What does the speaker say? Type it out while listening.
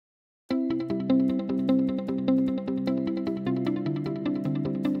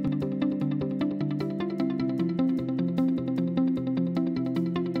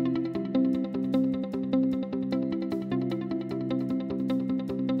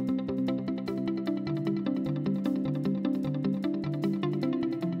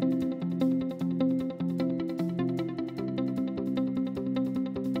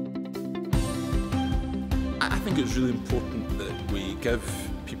it's really important that we give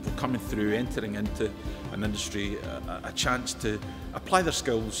people coming through, entering into an industry, a chance to apply their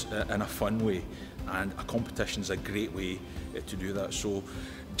skills in a fun way, and a competition is a great way to do that. So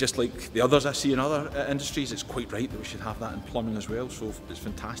just like the others I see in other industries, it's quite right that we should have that in plumbing as well, so it's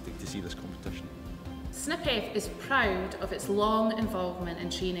fantastic to see this competition. SNIPEF is proud of its long involvement in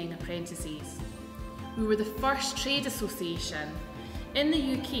training apprentices. We were the first trade association in the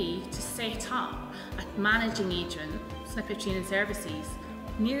UK to set up a managing agent, SNIPEF Training Services,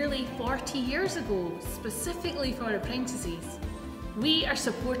 nearly 40 years ago, specifically for apprentices. We are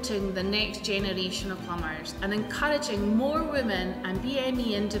supporting the next generation of plumbers and encouraging more women and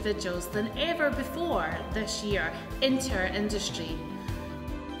BME individuals than ever before this year into our industry.